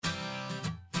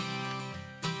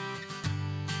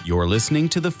You're listening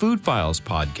to the Food Files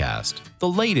podcast, the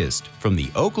latest from the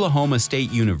Oklahoma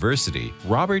State University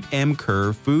Robert M.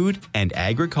 Kerr Food and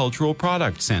Agricultural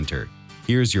Product Center.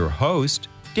 Here's your host,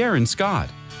 Darren Scott.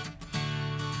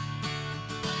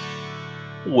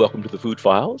 Welcome to the Food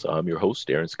Files. I'm your host,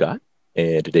 Darren Scott,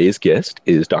 and today's guest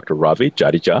is Dr. Ravi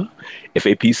Jadeja,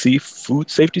 FAPC Food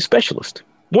Safety Specialist.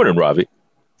 Morning, Ravi.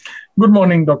 Good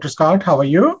morning, Dr. Scott. How are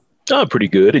you? I'm pretty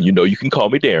good, and you can call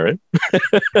me Darren.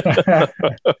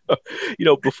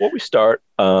 Before we start,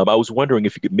 I was wondering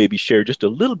if you could maybe share just a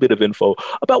little bit of info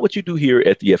about what you do here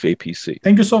at the FAPC.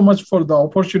 Thank you so much for the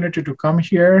opportunity to come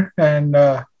here and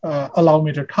allow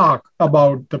me to talk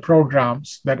about the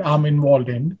programs that I'm involved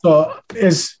in. So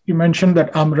as you mentioned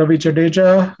that I'm Ravi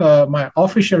Jadeja, my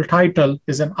official title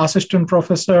is an assistant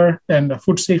professor and a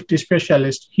food safety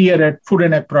specialist here at Food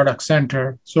and Ag Product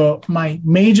Center. So my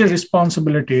major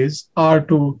responsibilities are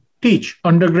to teach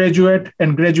undergraduate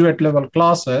and graduate level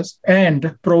classes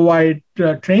and provide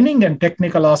training and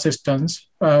technical assistance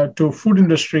to food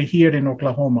industry here in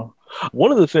Oklahoma.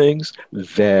 One of the things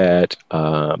that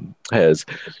has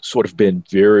sort of been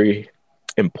very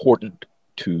important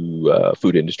to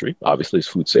food industry, obviously, is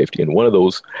food safety. And one of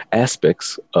those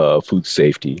aspects of food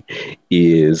safety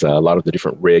is a lot of the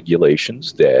different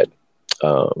regulations that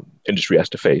industry has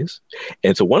to face.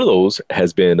 And so one of those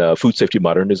has been Food Safety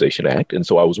Modernization Act. And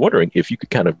so I was wondering if you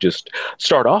could kind of just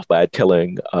start off by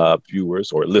telling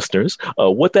viewers or listeners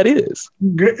what that is.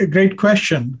 Great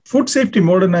question. Food Safety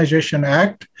Modernization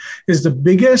Act is the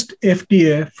biggest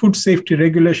FDA food safety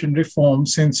regulation reform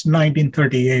since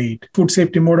 1938. Food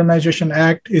Safety Modernization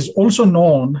Act is also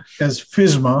known as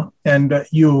FSMA, and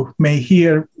you may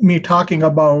hear me talking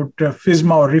about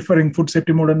FSMA or referring Food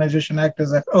Safety Modernization Act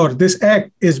this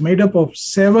act is made up of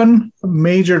 7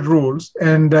 major rules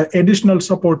and additional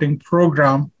supporting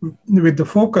program with the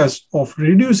focus of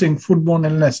reducing foodborne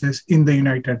illnesses in the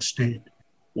United States.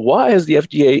 Why has the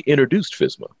FDA introduced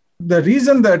FSMA? The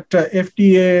reason that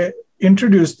FDA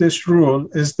introduced this rule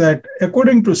is that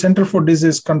according to Center for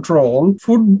Disease Control,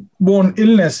 foodborne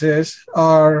illnesses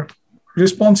are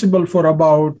responsible for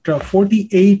about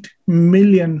 48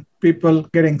 million people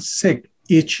getting sick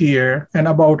each year and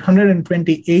about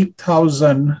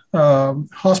 128,000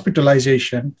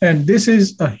 hospitalization. And this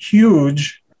is a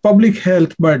huge public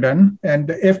health burden, and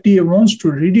the FDA wants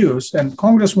to reduce, and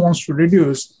Congress wants to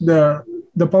reduce this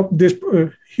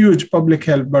huge public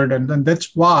health burden. And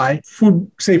that's why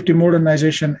Food Safety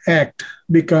Modernization Act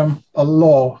became a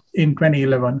law in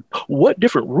 2011. What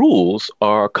different rules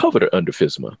are covered under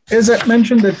FSMA? As I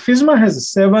mentioned, that FSMA has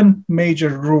 7 major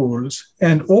rules,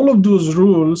 and all of those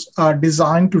rules are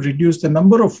designed to reduce the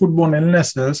number of foodborne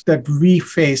illnesses that we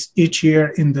face each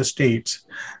year in the states.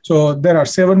 So there are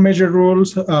 7 major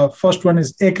rules. First one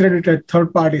is accredited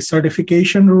third-party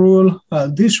certification rule.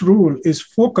 This rule is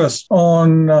focused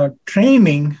on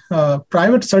training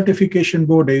private certification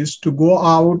bodies to go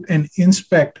out and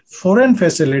inspect foreign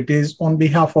facilities on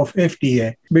behalf of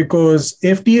FDA, because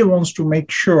FDA wants to make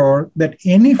sure that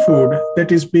any food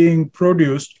that is being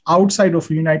produced outside of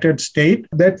the United States,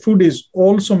 that food is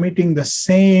also meeting the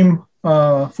same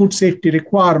food safety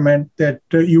requirement that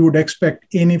you would expect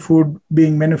any food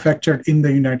being manufactured in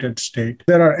the United States.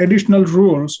 There are additional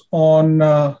rules on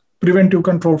preventive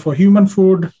control for human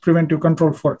food, preventive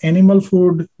control for animal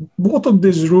food. Both of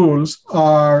these rules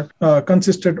are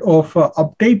consisted of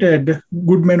updated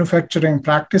good manufacturing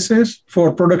practices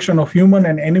for production of human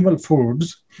and animal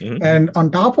foods. Mm-hmm. And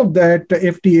on top of that, the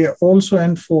FDA also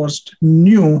enforced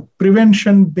new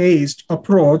prevention-based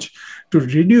approach to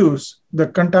reduce the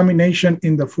contamination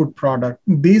in the food product.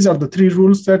 These are the 3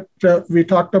 rules that we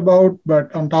talked about,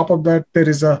 but on top of that, there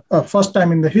is a first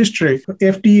time in the history,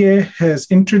 FDA has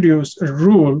introduced a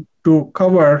rule to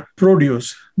cover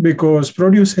produce, because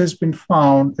produce has been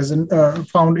found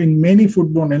in many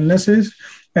foodborne illnesses,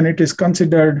 and it is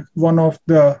considered one of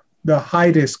the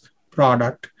high-risk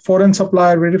product. Foreign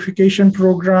supplier verification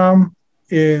program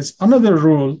is another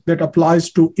rule that applies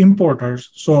to importers.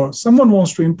 So someone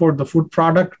wants to import the food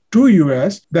product to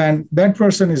US, then that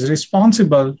person is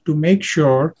responsible to make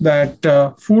sure that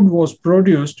food was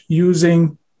produced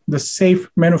using the safe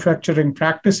manufacturing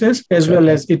practices, as well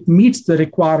as it meets the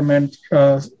requirement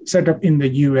set up in the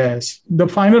US. The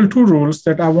final 2 rules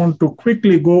that I want to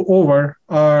quickly go over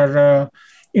are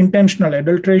intentional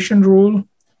adulteration rule.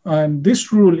 And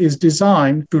this rule is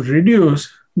designed to reduce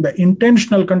the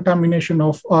intentional contamination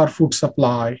of our food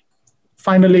supply.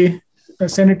 Finally, a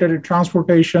sanitary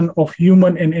transportation of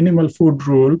human and animal food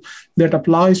rule that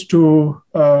applies to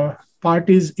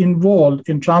parties involved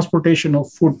in transportation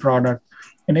of food product.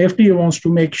 And FDA wants to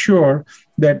make sure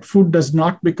that food does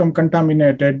not become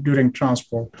contaminated during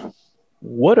transport.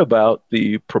 What about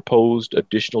the proposed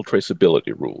additional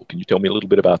traceability rule? Can you tell me a little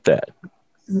bit about that?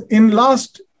 In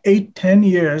last 8-10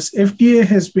 years, FDA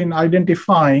has been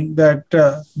identifying that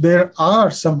there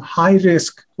are some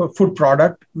high-risk food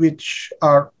products which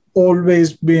are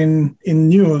always been in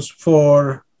news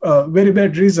for very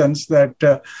bad reasons, that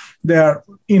they are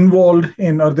involved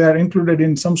in or they are included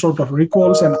in some sort of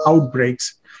recalls and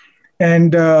outbreaks.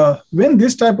 And when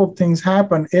this type of things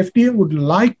happen, FDA would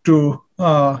like to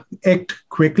act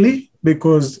quickly,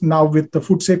 because now with the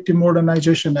Food Safety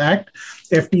Modernization Act,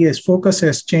 FDA's focus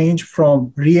has changed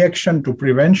from reaction to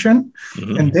prevention,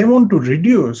 and they want to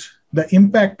reduce the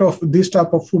impact of this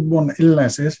type of foodborne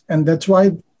illnesses. And that's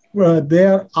why they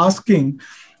are asking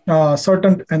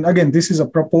certain, and again, this is a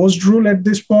proposed rule at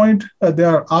this point, they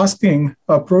are asking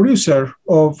a producer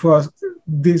of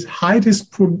these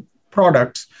high-risk food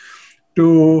products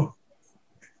to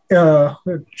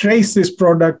trace this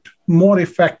product more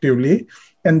effectively.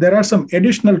 And there are some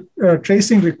additional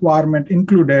tracing requirements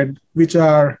included, which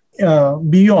are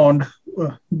beyond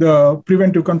the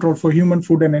preventive control for human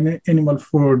food and animal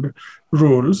food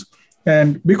rules.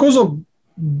 And because of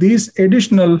these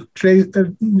additional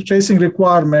tracing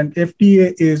requirement,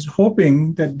 FDA is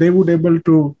hoping that they would able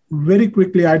to very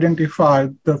quickly identify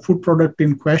the food product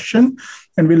in question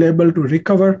and will able to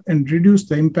recover and reduce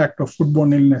the impact of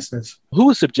foodborne illnesses.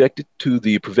 Who is subjected to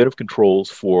the preventive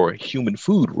controls for human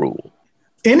food rule?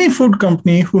 Any food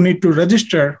company who need to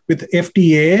register with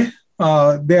FDA,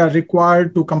 they are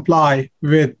required to comply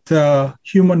with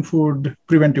human food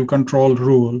preventive control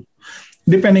rule.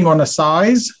 Depending on the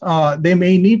size, they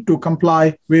may need to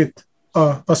comply with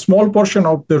a small portion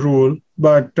of the rule,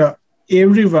 but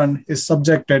everyone is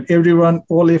subjected.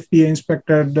 All FDA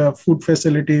inspected food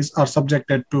facilities are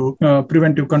subjected to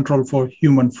preventive control for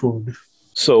human food.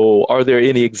 So are there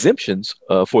any exemptions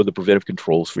for the preventive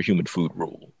controls for human food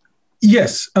rule?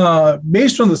 Yes,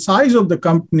 based on the size of the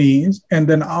companies and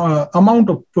then amount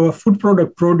of food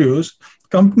product produced,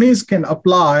 companies can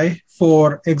apply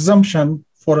for exemption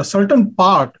for a certain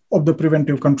part of the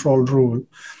preventive control rule.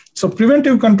 So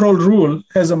preventive control rule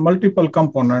has multiple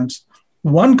components.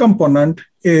 One component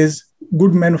is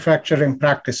good manufacturing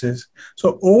practices.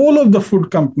 So all of the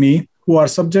food companies who are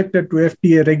subjected to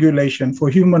FDA regulation for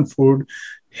human food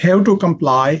have to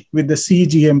comply with the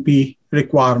CGMP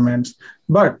requirements.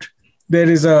 But there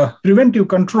is a preventive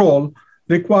control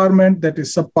requirement that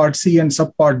is subpart C and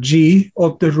subpart G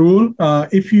of the rule.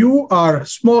 If you are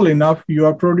small enough, you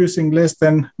are producing less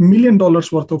than $1 million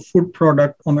worth of food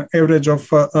product on an average of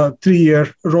a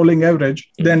 3-year rolling average,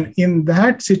 then in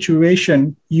that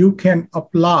situation, you can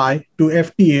apply to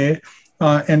FDA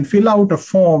and fill out a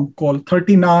form called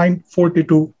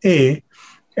 3942A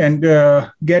and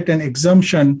get an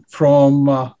exemption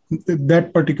from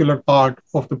that particular part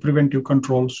of the preventive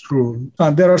controls rule.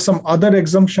 There are some other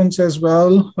exemptions as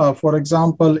well. For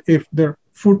example, if the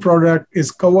food product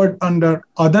is covered under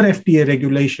other FDA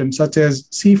regulations, such as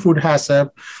seafood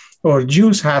HACCP or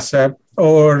juice HACCP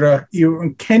or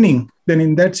even canning, then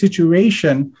in that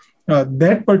situation,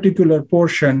 that particular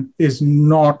portion is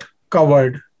not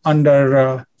covered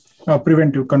under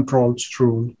preventive controls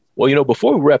rule. Well,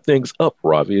 before we wrap things up,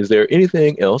 Ravi, is there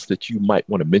anything else that you might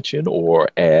want to mention or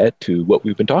add to what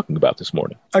we've been talking about this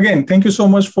morning? Again, thank you so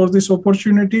much for this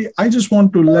opportunity. I just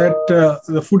want to let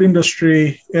the food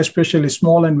industry, especially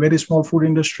small and very small food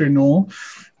industry, know,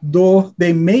 though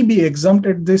they may be exempt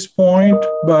at this point,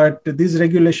 but these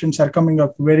regulations are coming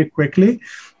up very quickly.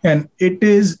 And it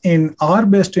is in our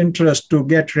best interest to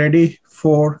get ready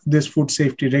for this food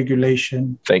safety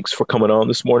regulation. Thanks for coming on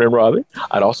this morning, Ravi.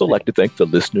 I'd also like to thank the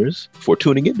listeners for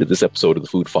tuning into this episode of the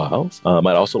Food Files. I'd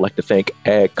also like to thank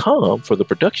AgCom for the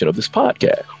production of this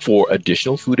podcast. For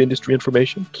additional food industry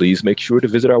information, please make sure to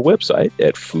visit our website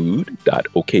at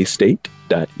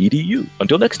food.okstate.edu.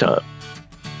 Until next time.